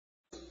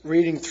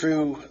reading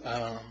through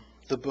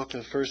the book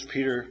of First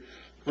Peter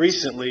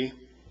recently,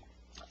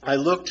 I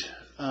looked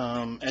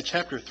at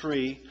chapter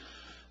 3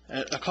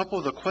 at a couple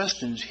of the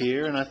questions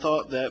here, and I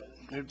thought that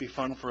it would be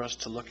fun for us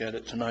to look at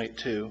it tonight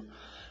too.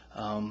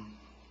 I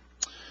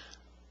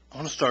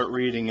want to start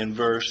reading in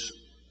verse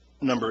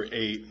number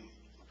 8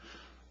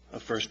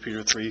 of 1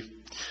 Peter 3.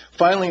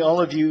 Finally, all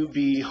of you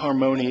be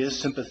harmonious,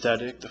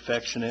 sympathetic,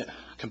 affectionate,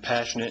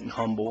 compassionate, and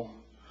humble.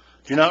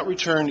 Do not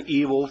return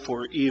evil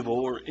for evil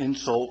or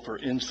insult for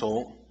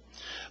insult,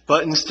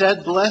 but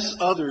instead bless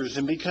others,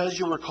 and because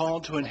you were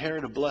called to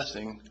inherit a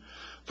blessing.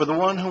 For the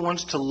one who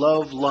wants to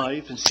love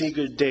life and see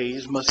good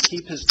days must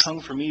keep his tongue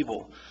from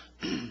evil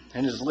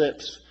and his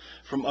lips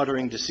from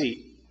uttering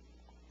deceit.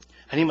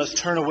 And he must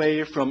turn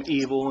away from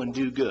evil and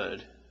do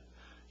good.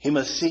 He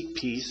must seek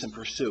peace and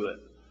pursue it.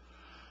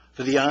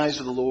 For the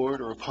eyes of the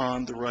Lord are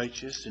upon the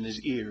righteous, and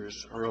his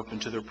ears are open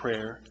to their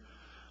prayer.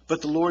 But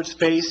the Lord's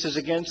face is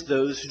against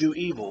those who do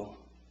evil.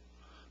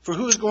 For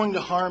who is going to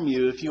harm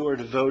you if you are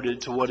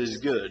devoted to what is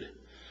good?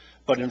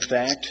 But in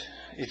fact,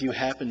 if you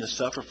happen to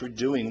suffer for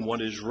doing what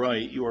is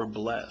right, you are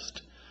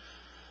blessed.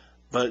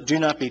 But do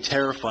not be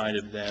terrified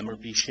of them or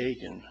be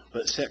shaken,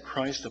 but set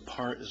Christ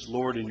apart as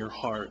Lord in your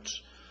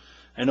hearts.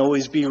 And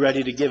always be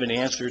ready to give an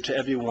answer to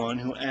everyone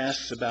who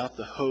asks about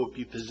the hope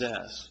you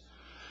possess.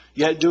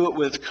 Yet do it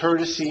with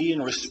courtesy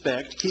and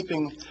respect,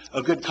 keeping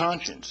a good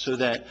conscience, so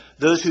that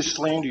those who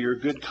slander your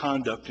good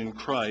conduct in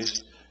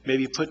Christ may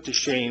be put to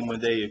shame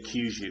when they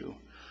accuse you.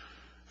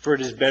 For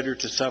it is better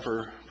to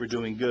suffer for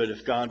doing good,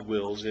 if God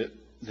wills it,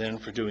 than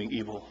for doing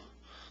evil.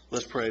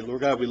 Let's pray. Lord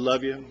God, we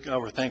love you.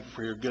 God, we're thankful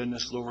for your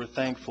goodness. Lord, we're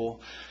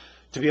thankful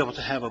to be able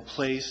to have a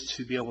place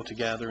to be able to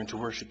gather and to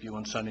worship you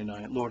on Sunday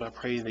night. Lord, I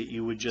pray that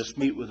you would just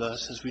meet with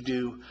us as we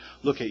do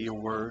look at your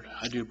word.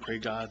 I do pray,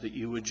 God, that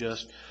you would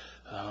just,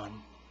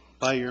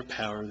 by your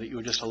power, that you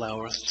would just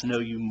allow us to know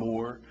you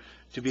more,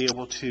 to be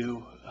able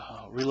to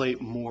relate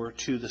more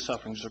to the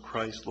sufferings of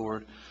Christ,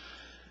 Lord.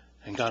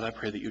 And God, I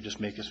pray that you would just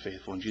make us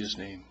faithful. In Jesus'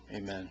 name,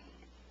 amen.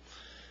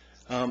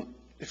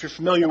 If you're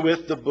familiar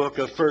with the book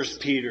of 1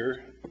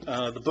 Peter,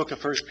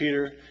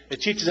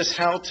 it teaches us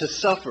how to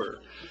suffer.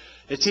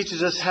 It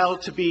teaches us how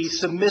to be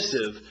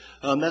submissive.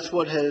 That's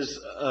what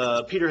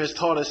Peter has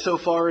taught us so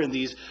far in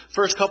these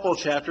first couple of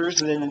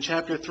chapters. And then in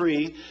chapter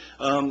 3,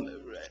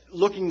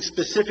 looking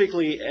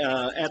specifically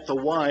at the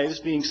wives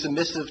being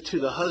submissive to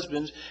the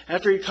husbands.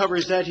 After he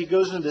covers that, he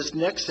goes into this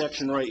next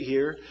section right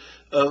here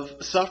of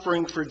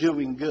suffering for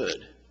doing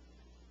good.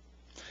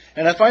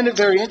 And I find it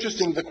very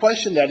interesting, the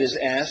question that is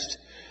asked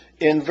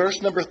in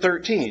verse number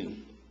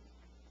 13.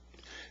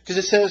 Because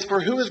it says,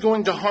 for who is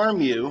going to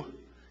harm you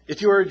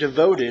if you are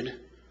devoted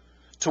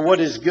to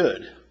what is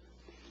good?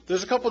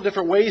 There's a couple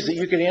different ways that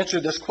you can answer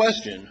this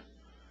question.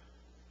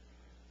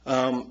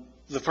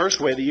 The first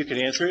way that you can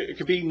answer it, it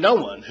could be no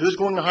one. Who's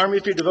going to harm you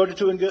if you're devoted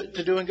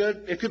to doing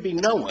good? It could be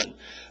no one.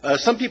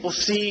 Some people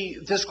see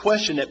this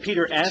question that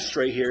Peter asks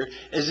right here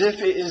as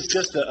if it is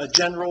just a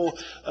general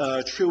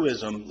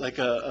truism, like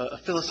a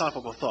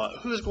philosophical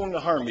thought. Who is going to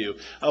harm you?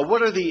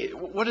 What is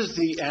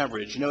the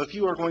average? You know, if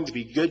you are going to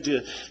be good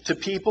to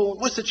people,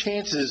 what's the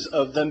chances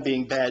of them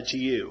being bad to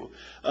you?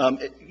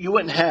 You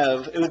wouldn't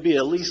have, it would be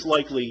a least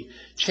likely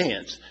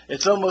chance.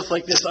 It's almost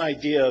like this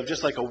idea of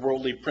just like a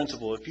worldly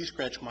principle. If you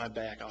scratch my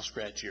back, I'll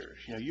scratch yours.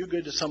 You know, you're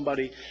good to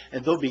somebody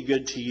and they'll be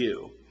good to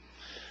you.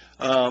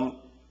 But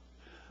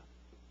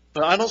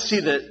I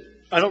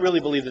don't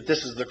really believe that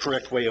this is the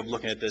correct way of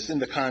looking at this in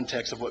the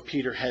context of what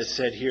Peter has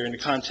said here, in the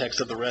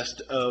context of the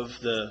rest of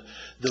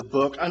the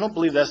book. I don't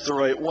believe that's the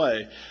right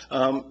way.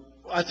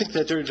 I think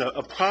that there's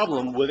a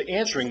problem with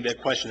answering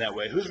that question that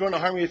way. Who's going to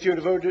harm you if you're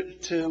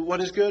devoted to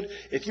what is good?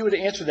 If you were to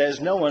answer that as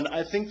no one,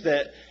 I think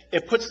that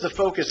it puts the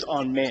focus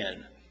on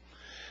man.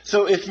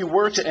 So if you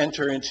were to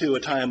enter into a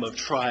time of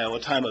trial,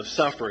 a time of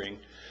suffering,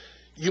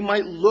 you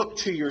might look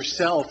to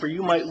yourself, or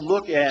you might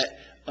look at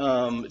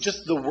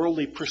just the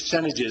worldly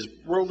percentages,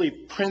 worldly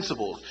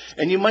principles,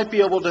 and you might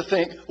be able to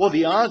think, well,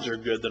 the odds are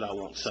good that I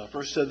won't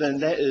suffer, so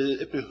then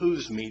it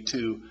behooves me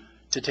to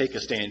take a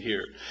stand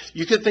here.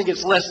 You could think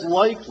it's less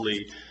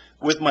likely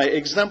with my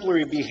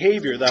exemplary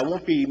behavior that I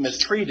won't be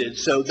mistreated,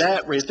 so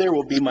that right there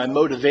will be my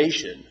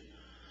motivation.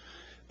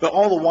 But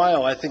all the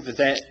while, I think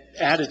that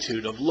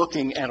attitude of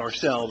looking at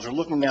ourselves or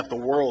looking at the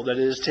world that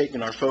is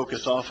taking our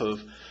focus off of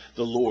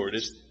the Lord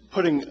is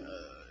putting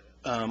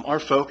our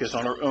focus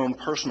on our own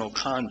personal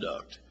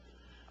conduct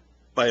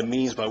by a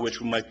means by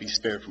which we might be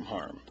spared from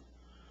harm.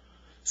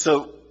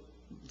 So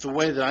the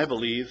way that I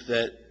believe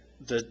that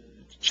the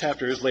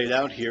chapter is laid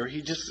out here,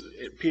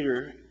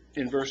 Peter,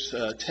 in verse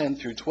 10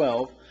 through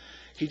 12,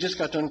 he just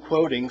got done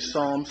quoting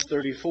Psalms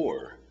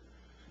 34.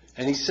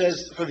 And he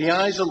says, for the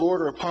eyes of the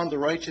Lord are upon the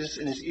righteous,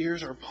 and his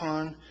ears are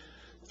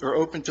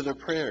open to their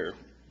prayer.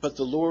 But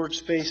the Lord's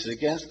face is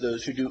against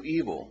those who do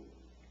evil.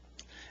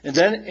 And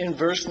then in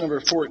verse number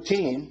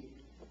 14,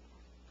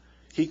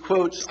 he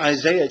quotes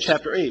Isaiah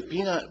chapter 8,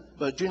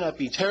 but do not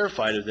be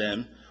terrified of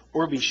them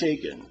or be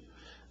shaken.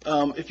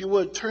 If you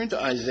would, turn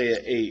to Isaiah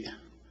 8,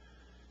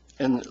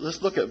 and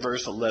let's look at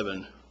verse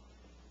 11.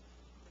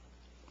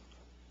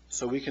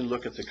 so we can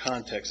look at the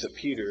context that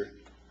Peter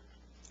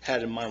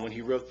had in mind when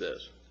he wrote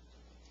this.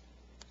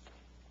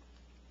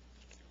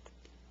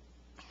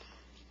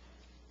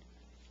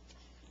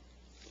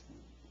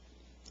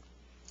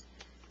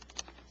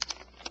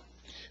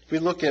 If we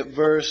look at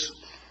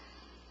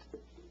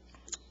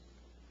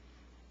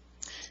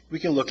we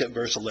can look at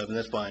verse 11,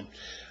 that's fine.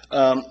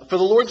 For the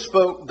Lord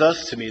spoke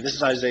thus to me, this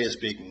is Isaiah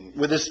speaking,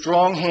 with his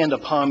strong hand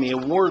upon me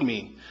and warned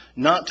me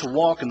not to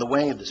walk in the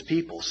way of this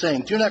people,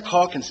 saying, do not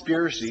call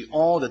conspiracy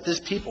all that this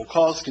people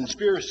calls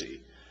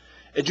conspiracy,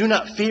 and do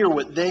not fear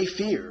what they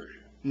fear,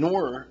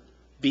 nor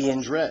be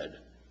in dread.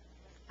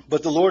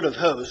 But the Lord of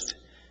hosts,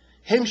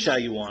 him shall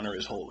you honor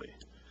as holy.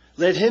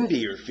 Let him be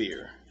your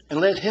fear, and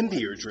let him be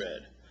your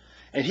dread.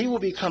 And he will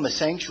become a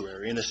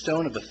sanctuary, and a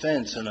stone of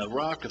offense, and a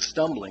rock of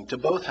stumbling to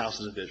both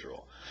houses of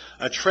Israel,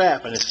 a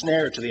trap and a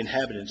snare to the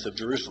inhabitants of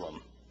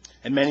Jerusalem.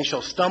 And many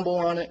shall stumble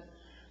on it,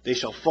 they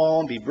shall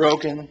fall and be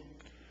broken,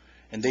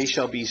 and they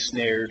shall be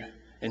snared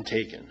and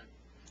taken.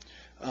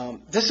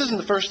 This isn't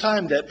the first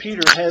time that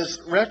Peter has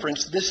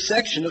referenced this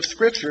section of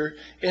Scripture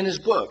in his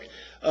book.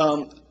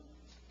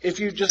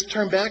 If you just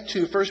turn back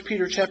to 1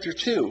 Peter chapter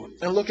 2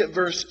 and look at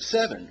verse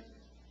 7,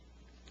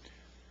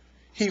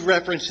 he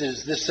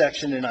references this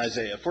section in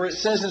Isaiah. For it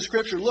says in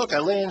Scripture, look, I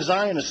lay in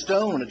Zion a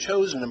stone, a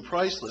chosen and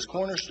priceless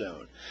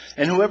cornerstone,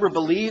 and whoever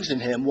believes in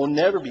him will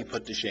never be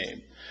put to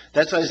shame.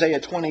 That's Isaiah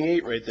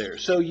 28 right there.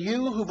 So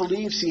you who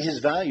believe see his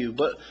value,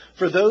 but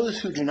for those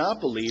who do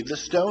not believe, the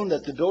stone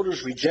that the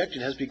builders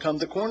rejected has become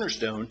the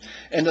cornerstone,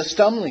 and a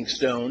stumbling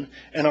stone,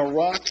 and a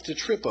rock to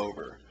trip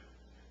over.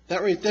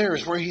 That right there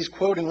is where he's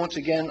quoting once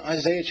again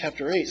Isaiah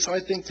chapter 8. So I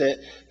think that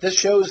this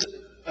shows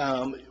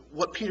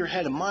what Peter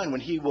had in mind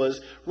when he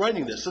was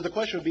writing this. So the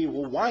question would be,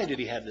 well, why did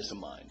he have this in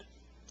mind?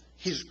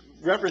 He's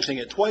referencing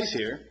it twice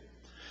here.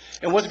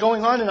 And what's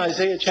going on in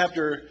Isaiah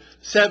chapter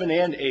 7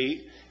 and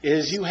 8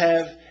 is you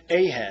have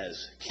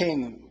Ahaz,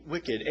 king,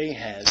 wicked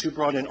Ahaz, who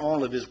brought in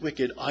all of his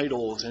wicked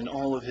idols and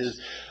all of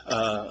his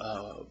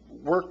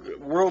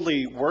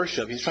worldly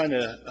worship. He's trying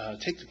to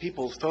take the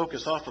people's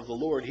focus off of the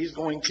Lord. He's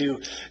going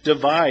to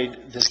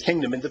divide this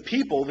kingdom. And the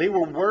people, they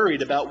were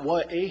worried about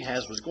what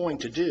Ahaz was going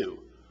to do.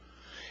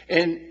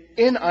 And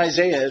in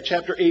Isaiah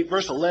chapter 8,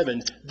 verse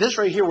 11, this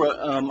right here where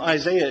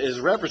Isaiah is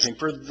referencing,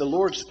 for the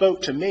Lord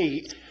spoke to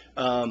me,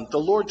 the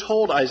Lord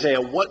told Isaiah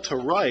what to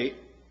write,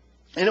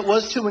 and it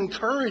was to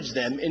encourage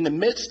them in the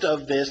midst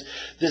of this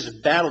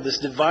battle, this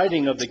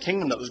dividing of the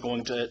kingdom that was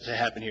going to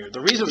happen here.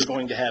 The reason it was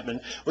going to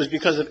happen was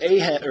because of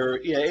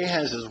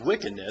Ahaz's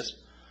wickedness.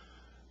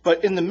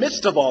 But in the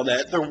midst of all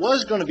that, there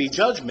was going to be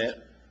judgment,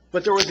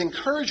 but there was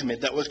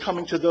encouragement that was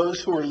coming to those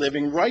who were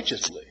living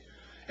righteously.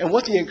 And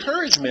what the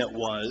encouragement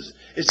was,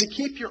 is to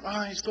keep your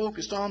eyes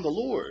focused on the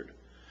Lord.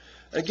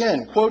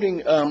 Again,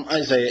 quoting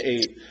Isaiah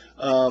 8,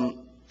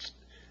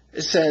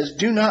 it says,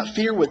 do not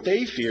fear what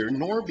they fear,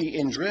 nor be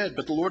in dread,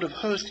 but the Lord of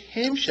hosts,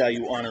 him shall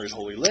you honor as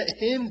holy. Let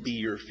him be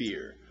your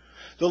fear.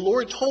 The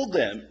Lord told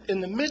them,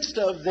 in the midst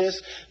of this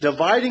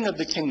dividing of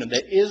the kingdom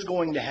that is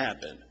going to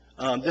happen,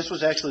 this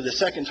was actually the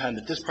second time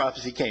that this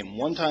prophecy came.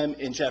 One time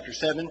in chapter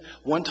 7,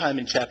 one time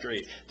in chapter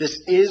 8.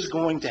 This is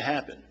going to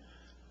happen.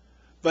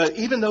 But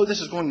even though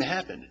this is going to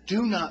happen,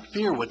 do not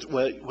fear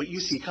what you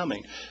see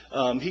coming.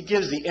 He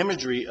gives the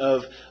imagery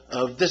of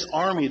this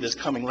army that's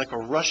coming like a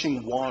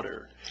rushing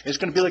water. It's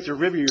going to be like the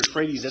river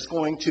Euphrates that's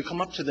going to come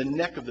up to the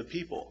neck of the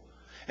people.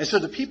 And so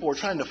the people are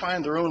trying to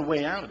find their own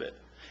way out of it.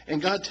 And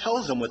God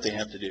tells them what they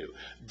have to do.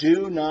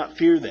 Do not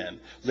fear them.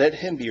 Let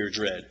him be your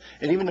dread.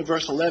 And even in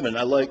verse 11,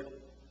 I like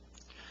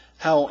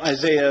how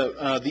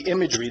Isaiah, the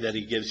imagery that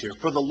he gives here.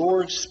 For the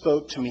Lord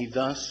spoke to me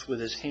thus with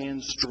his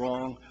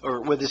strong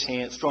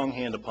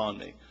hand upon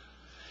me.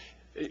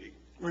 It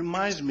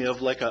reminds me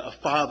of like a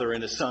father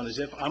and a son, as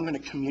if I'm going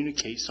to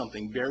communicate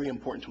something very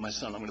important to my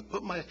son. I'm going to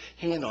put my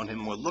hand on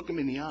him or look him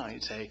in the eye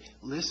and say,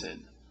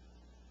 listen.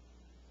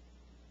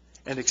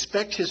 And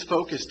expect his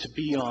focus to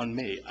be on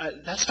me.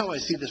 That's how I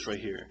see this right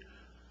here.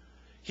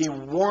 He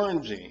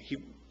warned me. He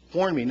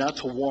warned me not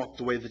to walk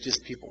the way that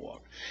just people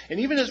walk. And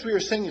even as we were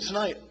singing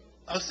tonight,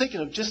 I was thinking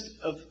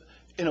of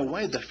in a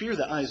way, the fear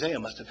that Isaiah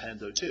must have had,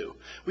 though, too.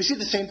 We see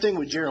the same thing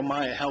with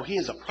Jeremiah, how he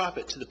is a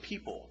prophet to the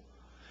people.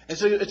 And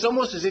so it's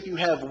almost as if you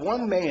have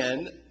one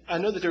man. I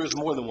know that there was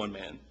more than one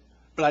man,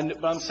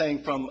 but I'm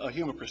saying from a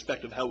human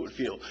perspective how it would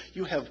feel.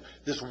 You have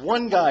this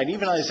one guy, and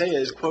even Isaiah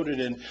is quoted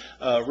in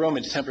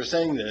Romans 10 for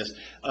saying this,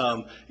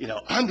 I'm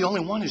the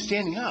only one who's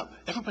standing up.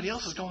 Everybody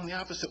else is going the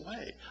opposite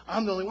way.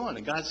 I'm the only one.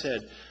 And God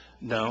said,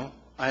 no,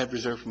 I have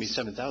reserved for me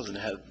 7,000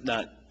 that have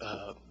not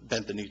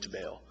bent the knee to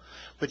Baal.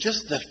 But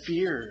just the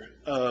fear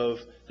of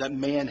that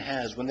man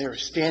has when they are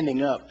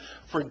standing up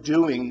for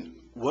doing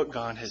what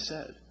God has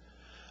said.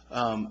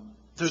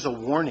 There's a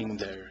warning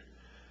there.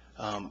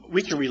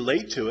 We can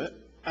relate to it.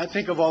 I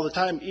think of all the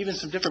time, even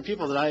some different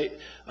people that I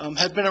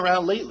have been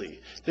around lately.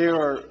 They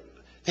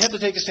have to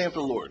take a stand for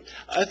the Lord.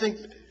 I think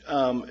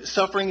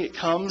suffering, it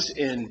comes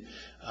in,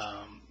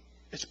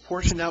 it's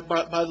portioned out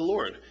by the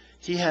Lord.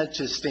 He had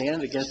to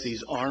stand against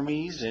these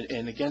armies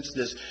and against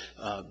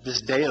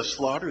this day of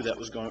slaughter that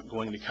was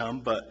going to come.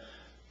 But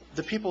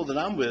the people that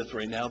I'm with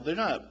right now, they're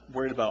not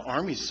worried about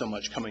armies so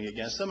much coming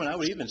against them. And I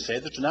would even say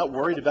that they're not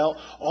worried about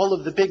all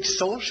of the big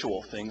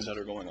social things that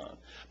are going on.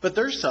 But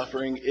their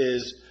suffering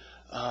is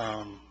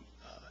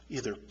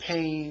either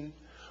pain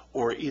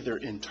or either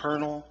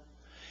internal.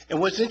 And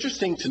what's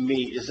interesting to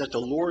me is that the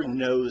Lord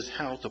knows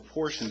how to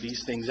portion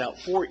these things out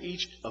for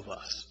each of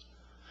us,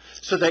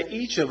 so that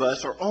each of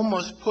us are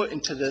almost put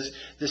into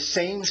the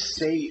same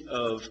state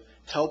of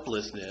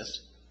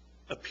helplessness,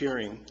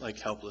 appearing like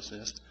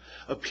helplessness,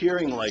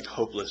 appearing like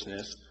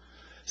hopelessness,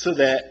 so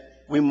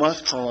that we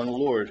must call on the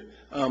Lord.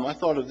 I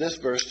thought of this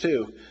verse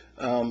too.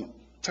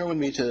 Turn with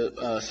me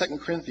to 2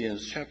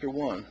 Corinthians chapter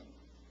 1.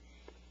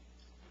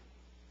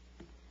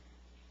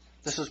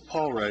 This is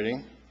Paul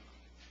writing,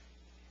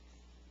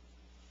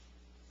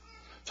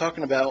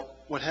 talking about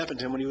what happened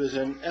to him when he was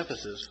in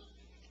Ephesus.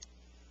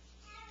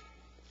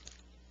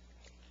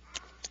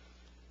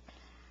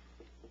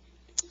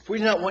 We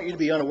do not want you to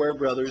be unaware,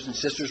 brothers and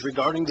sisters,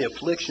 regarding the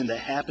affliction that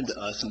happened to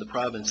us in the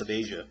province of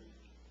Asia,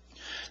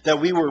 that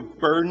we were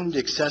burdened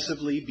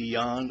excessively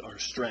beyond our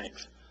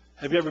strength.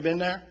 Have you ever been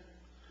there?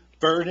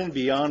 Burdened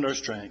beyond our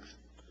strength,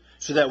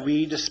 so that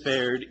we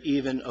despaired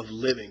even of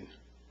living.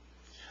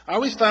 I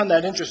always found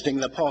that interesting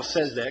that Paul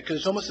says that, because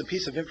it's almost a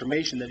piece of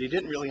information that he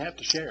didn't really have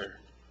to share.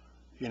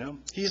 You know,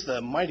 he's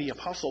the mighty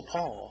Apostle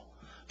Paul,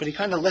 but he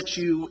kind of lets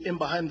you in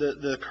behind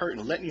the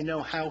curtain, letting you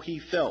know how he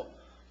felt.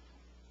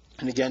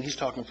 And again, he's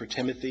talking for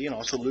Timothy, and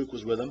also Luke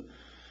was with him.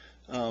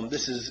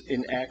 This is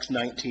in Acts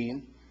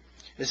 19.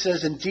 It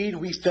says, "Indeed,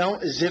 we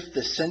felt as if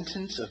the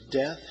sentence of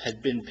death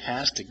had been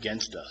passed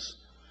against us,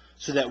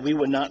 so that we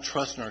would not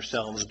trust in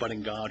ourselves, but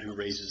in God who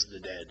raises the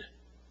dead."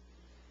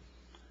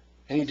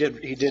 And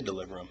he did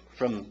deliver him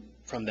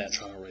from that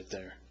trial right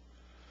there.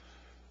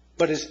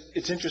 But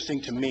it's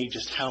interesting to me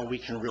just how we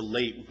can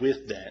relate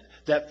with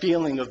that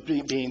feeling of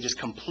being just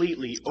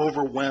completely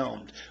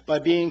overwhelmed, by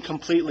being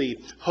completely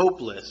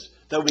hopeless,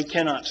 that we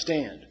cannot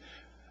stand.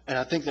 And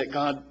I think that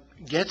God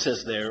gets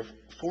us there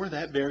for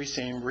that very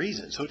same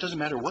reason. So it doesn't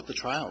matter what the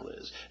trial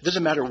is. It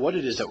doesn't matter what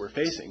it is that we're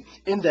facing.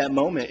 In that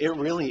moment, it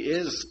really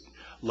is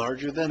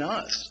larger than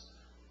us.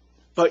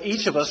 But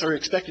each of us are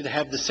expected to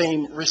have the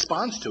same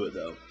response to it,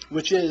 though,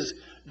 which is,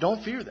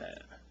 don't fear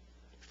that.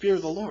 Fear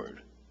the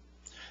Lord.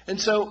 And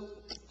so,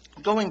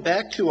 going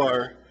back to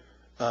our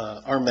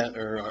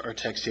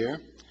text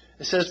here,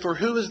 it says, "For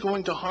who is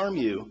going to harm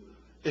you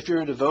if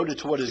you're devoted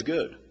to what is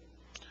good?"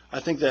 I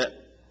think that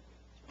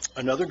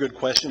another good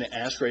question to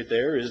ask right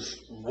there is,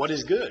 what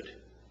is good?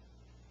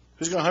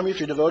 Who's going to harm you if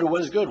you're devoted to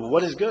what is good? Well,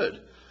 what is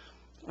good?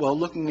 Well,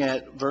 looking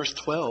at verse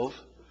 12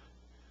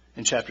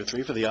 in chapter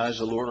 3, "For the eyes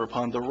of the Lord are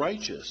upon the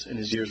righteous, and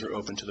his ears are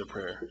open to their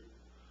prayer."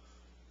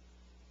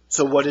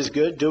 So what is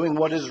good? Doing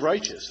what is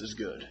righteous is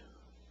good.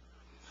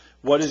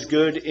 What is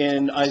good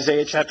in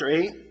Isaiah chapter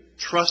 8?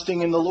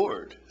 Trusting in the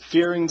Lord,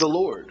 fearing the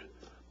Lord,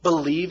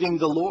 believing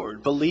the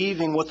Lord,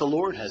 believing what the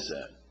Lord has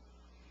said.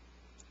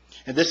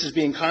 And this is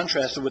being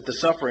contrasted with the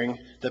suffering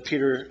that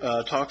Peter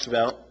talks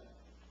about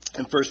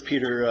in 1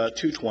 Peter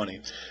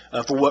 2:20.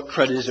 For what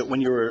credit is it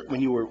when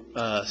you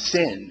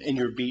sin and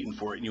you're beaten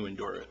for it and you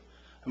endure it?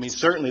 I mean,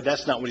 certainly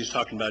that's not what he's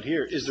talking about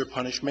here. Is there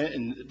punishment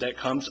and that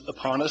comes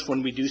upon us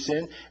when we do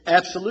sin?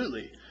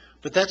 Absolutely.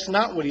 But that's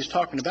not what he's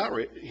talking about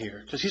right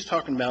here, because he's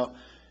talking about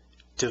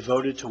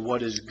devoted to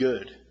what is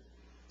good.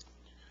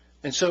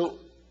 And so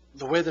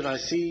the way that I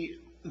see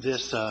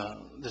this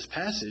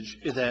passage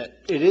is that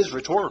it is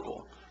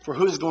rhetorical. For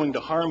who is going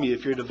to harm you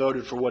if you're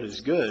devoted for what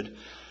is good?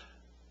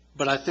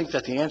 But I think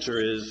that the answer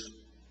is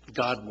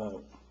God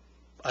won't.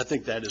 I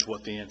think that is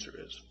what the answer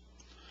is.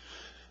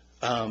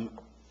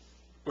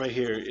 Right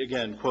here,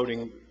 again,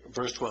 quoting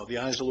verse 12. "The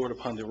eyes of the Lord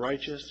upon the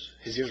righteous,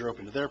 his ears are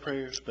open to their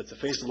prayers, but the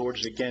face of the Lord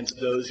is against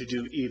those who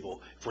do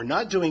evil." If we're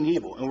not doing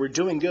evil and we're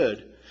doing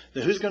good,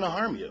 then who's going to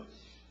harm you?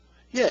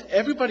 Yeah,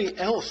 everybody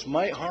else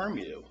might harm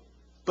you,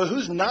 but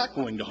who's not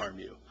going to harm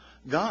you?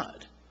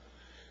 God.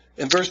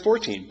 In verse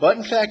 14, "But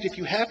in fact, if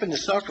you happen to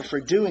suffer for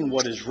doing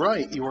what is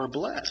right, you are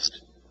blessed."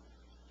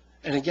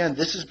 And again,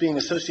 this is being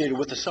associated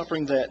with the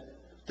suffering that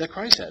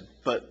Christ had.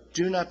 "But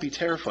do not be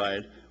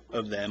terrified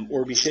of them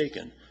or be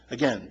shaken."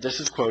 Again, this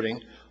is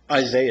quoting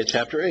Isaiah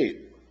chapter 8,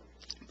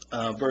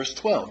 verse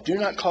 12. "Do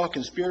not call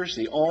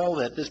conspiracy all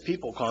that this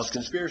people calls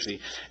conspiracy,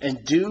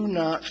 and do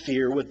not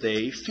fear what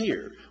they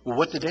fear." Well,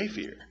 what did they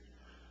fear?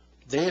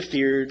 They have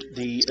feared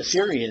the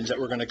Assyrians that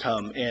were going to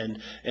come,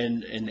 and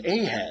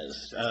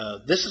Ahaz.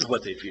 This is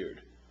what they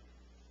feared.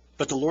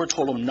 But the Lord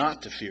told them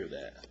not to fear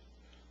that.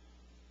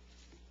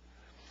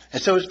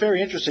 And so it's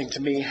very interesting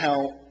to me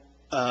how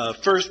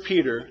 1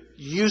 Peter,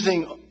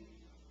 using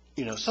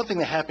something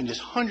that happened just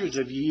hundreds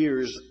of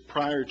years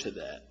prior to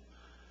that,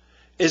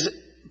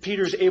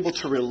 Peter's able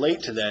to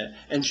relate to that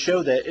and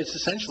show that it's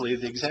essentially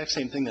the exact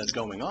same thing that's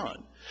going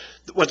on.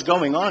 What's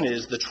going on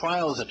is the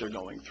trials that they're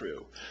going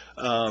through.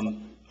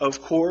 Of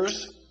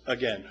course,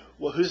 again,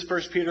 well, who's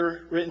 1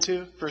 Peter written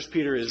to? 1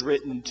 Peter is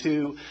written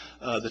to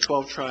the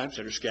 12 tribes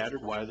that are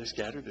scattered. Why are they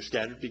scattered? They're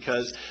scattered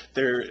because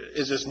there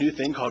is this new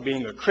thing called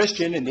being a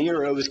Christian, and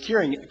Nero is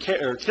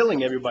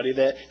killing everybody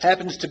that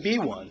happens to be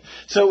one.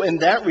 So in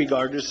that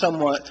regard, there's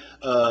somewhat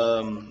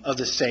of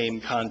the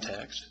same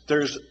context.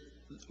 There's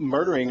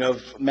murdering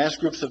of mass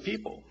groups of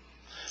people.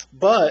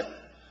 But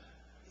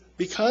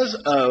because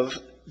of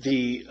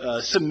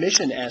the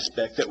submission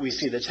aspect that we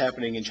see that's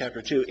happening in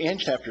chapter 2 and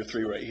chapter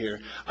 3 right here,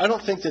 I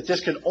don't think that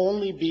this can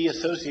only be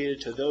associated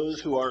to those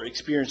who are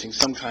experiencing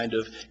some kind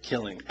of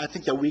killing. I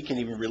think that we can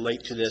even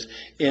relate to this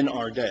in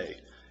our day.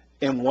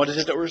 And what is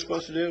it that we're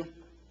supposed to do?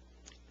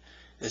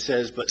 It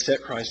says, but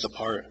set Christ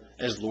apart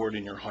as Lord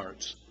in your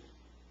hearts.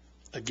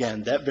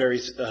 Again, that very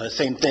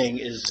same thing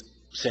is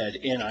said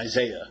in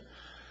Isaiah.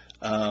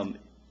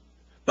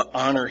 But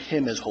honor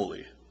him as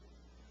holy.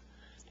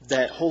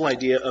 That whole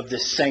idea of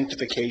this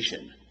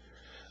sanctification,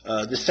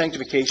 the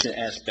sanctification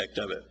aspect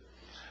of it.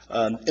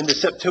 In the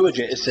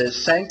Septuagint, it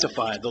says,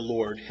 sanctify the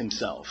Lord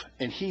himself,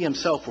 and he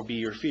himself will be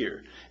your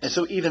fear. And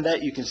so even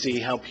that you can see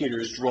how Peter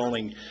is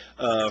drawing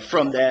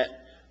from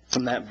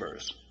that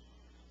verse.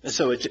 And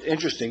so it's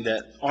interesting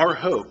that our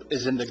hope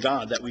is in the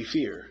God that we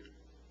fear.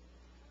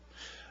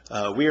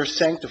 We are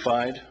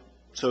sanctified.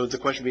 So the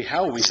question would be,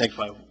 how are we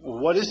sanctified? Well,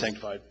 what is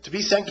sanctified? To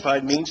be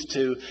sanctified means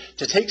to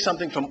take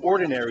something from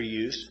ordinary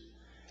use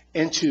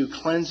and to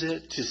cleanse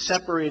it, to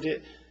separate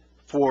it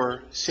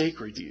for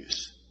sacred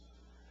use.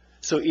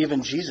 So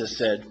even Jesus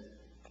said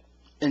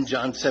in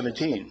John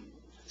 17,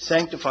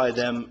 sanctify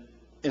them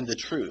in the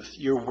truth.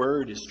 Your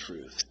word is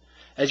truth.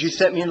 As you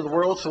sent me into the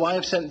world, so I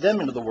have sent them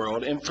into the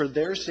world, and for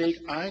their sake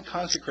I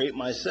consecrate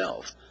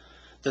myself,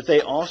 that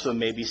they also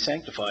may be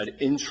sanctified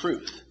in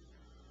truth.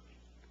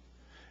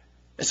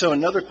 And so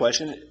another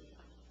question,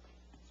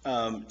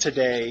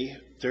 today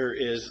there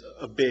is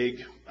a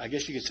big, I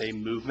guess you could say,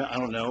 movement, I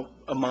don't know,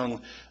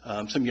 among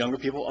some younger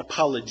people,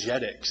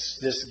 apologetics,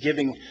 this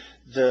giving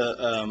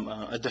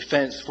a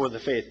defense for the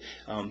faith.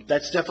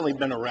 That's definitely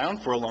been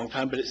around for a long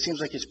time, but it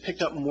seems like it's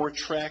picked up more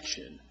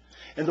traction.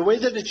 And the way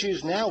that it's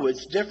used now,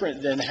 it's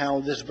different than how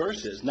this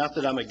verse is. Not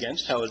that I'm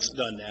against how it's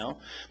done now,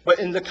 but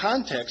in the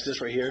context,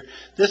 this right here,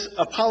 this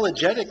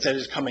apologetic that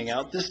is coming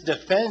out, this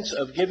defense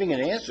of giving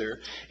an answer,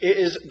 it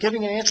is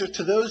giving an answer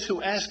to those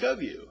who ask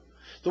of you.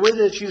 The way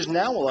that it's used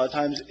now a lot of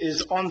times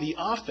is on the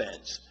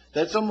offense.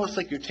 That's almost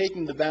like you're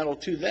taking the battle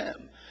to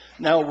them.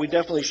 Now, we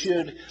definitely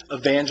should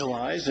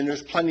evangelize, and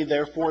there's plenty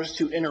there for us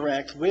to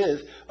interact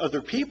with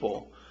other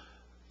people.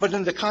 But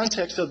in the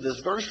context of this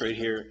verse right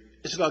here,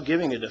 it's about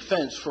giving a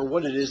defense for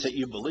what it is that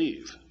you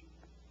believe.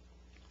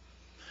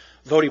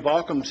 Voddie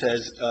Baucham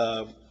says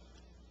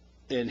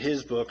in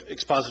his book,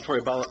 Expository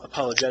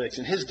Apologetics,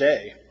 in his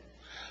day,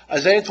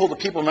 Isaiah told the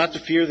people not to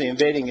fear the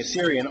invading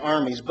Assyrian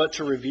armies, but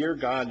to revere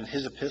God in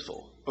his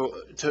epistle.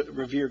 To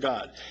revere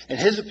God. In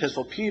his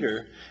epistle,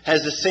 Peter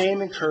has the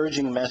same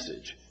encouraging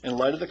message. In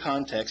light of the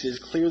context, it is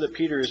clear that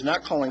Peter is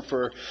not calling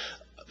for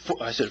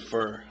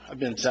I've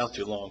been south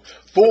too long,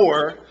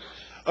 for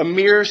a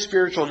mere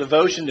spiritual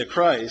devotion to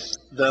Christ,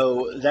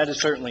 though that is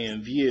certainly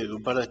in view,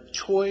 but a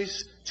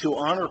choice to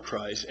honor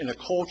Christ in a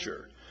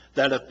culture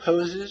that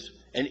opposes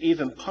and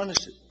even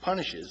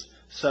punishes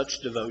such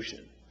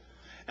devotion.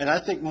 And I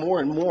think more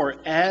and more,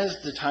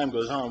 as the time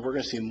goes on, we're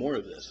going to see more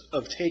of this,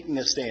 of taking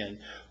a stand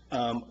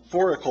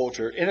for a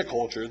culture, in a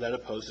culture that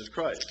opposes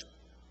Christ.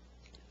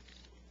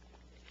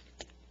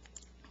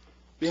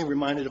 Being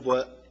reminded of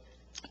what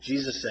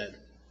Jesus said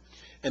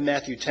in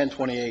Matthew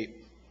 10:28.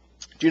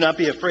 Do not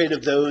be afraid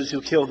of those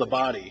who kill the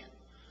body,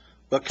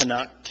 but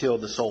cannot kill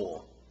the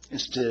soul.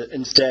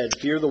 Instead,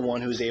 fear the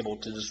one who is able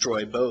to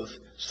destroy both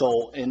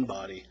soul and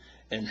body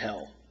in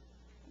hell.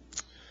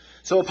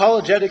 So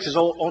apologetics is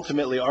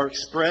ultimately our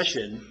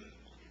expression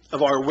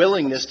of our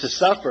willingness to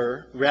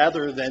suffer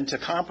rather than to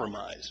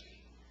compromise.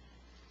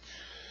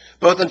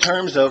 Both in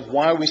terms of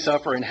why we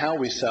suffer and how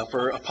we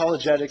suffer,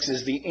 apologetics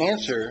is the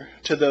answer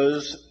to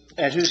those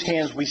at whose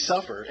hands we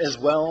suffer, as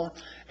well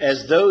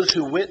as those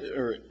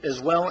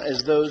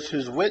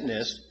whose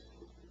witness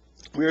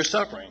we are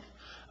suffering.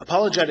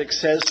 Apologetics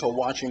says to a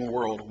watching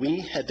world,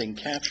 we have been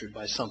captured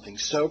by something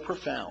so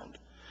profound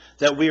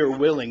that we are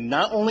willing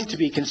not only to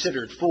be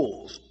considered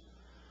fools,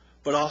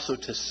 but also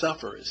to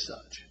suffer as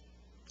such.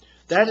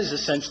 That is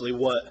essentially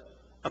what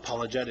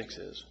apologetics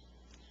is.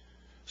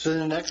 So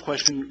the next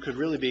question could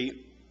really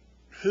be,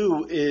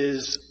 who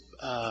did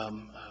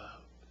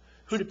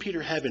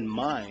Peter have in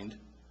mind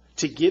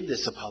to give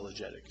this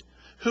apologetic?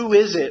 Who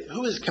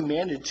is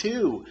commanded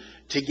to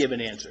give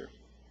an answer?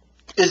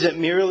 Is it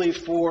merely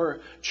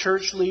for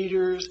church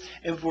leaders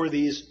and for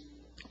these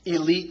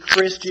elite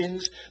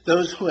Christians,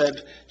 those who have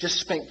just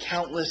spent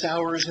countless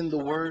hours in the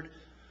Word?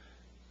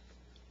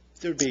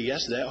 There would be a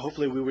yes to that.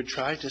 Hopefully we would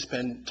try to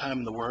spend time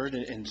in the Word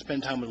and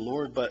spend time with the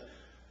Lord, but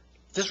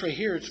this right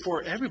here, it's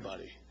for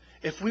everybody.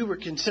 If we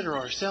would consider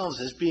ourselves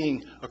as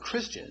being a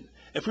Christian,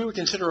 if we would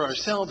consider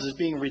ourselves as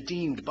being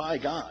redeemed by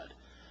God,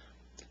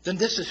 then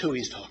this is who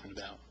he's talking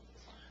about.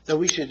 That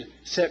we should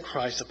set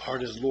Christ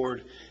apart as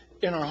Lord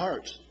in our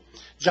hearts.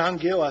 John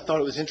Gill, I thought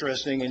it was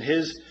interesting in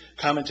his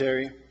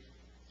commentary.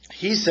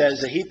 He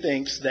says that he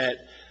thinks that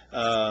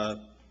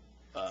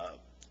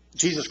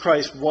Jesus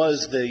Christ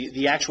was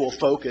the actual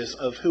focus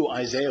of who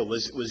Isaiah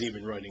was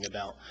even writing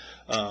about.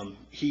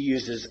 He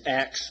uses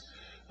Acts,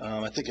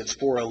 I think it's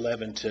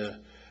 4:11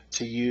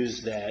 to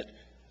use that.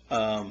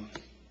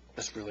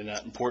 That's really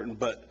not important,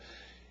 but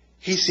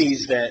he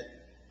sees that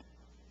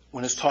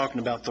when it's talking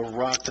about the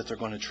rock that they're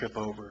going to trip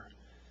over,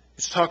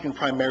 it's talking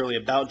primarily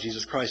about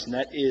Jesus Christ, and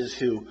that is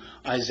who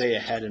Isaiah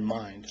had in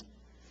mind.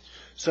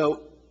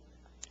 So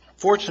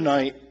for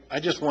tonight, I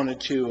just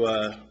wanted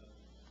to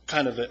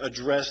kind of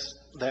address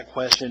that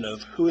question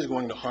of who is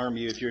going to harm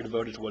you if you're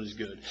devoted to what is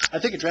good. I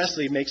think it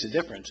drastically makes a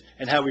difference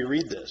in how we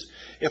read this.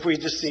 If we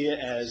just see it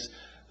as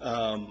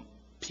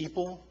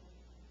people,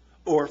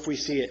 or if we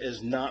see it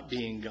as not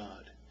being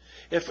God.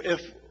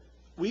 If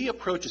we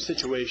approach a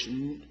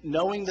situation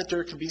knowing that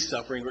there could be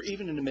suffering, or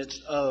even in the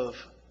midst of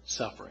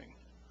suffering,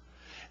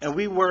 and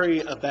we worry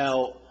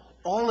about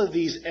all of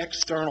these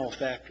external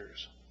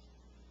factors,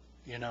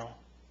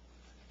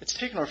 it's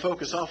taking our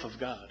focus off of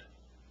God.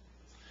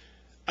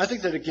 I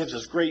think that it gives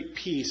us great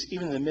peace,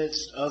 even in the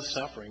midst of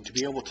suffering, to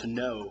be able to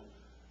know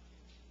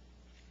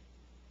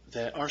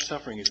that our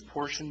suffering is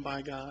portioned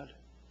by God.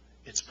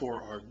 It's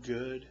for our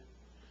good.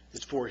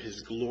 It's for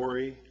His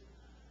glory.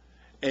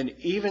 And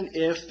even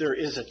if there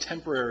is a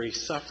temporary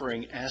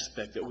suffering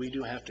aspect that we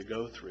do have to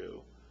go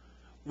through,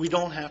 we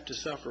don't have to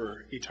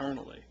suffer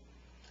eternally.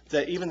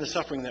 That even the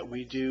suffering that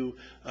we do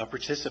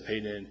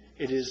participate in,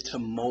 it is to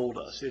mold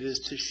us. It is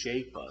to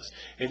shape us.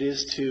 It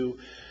is to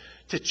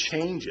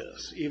change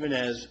us, even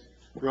as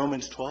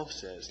Romans 12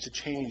 says, to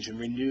change and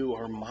renew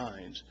our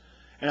minds.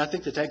 And I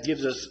think that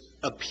gives us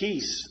a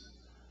peace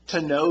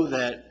to know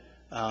that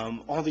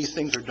all these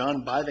things are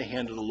done by the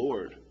hand of the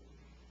Lord.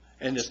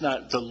 And it's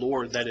not the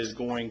Lord that is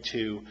going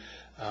to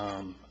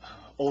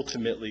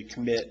ultimately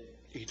commit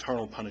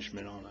eternal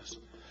punishment on us.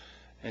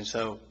 And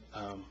so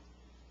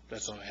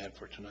that's all I had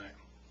for tonight.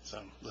 So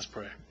let's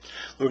pray.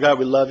 Lord God,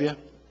 we love you.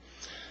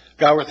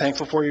 God, we're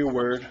thankful for your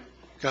word.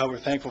 God, we're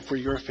thankful for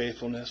your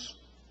faithfulness.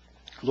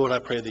 Lord, I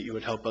pray that you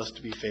would help us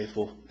to be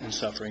faithful in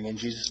suffering. In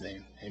Jesus'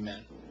 name,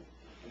 amen.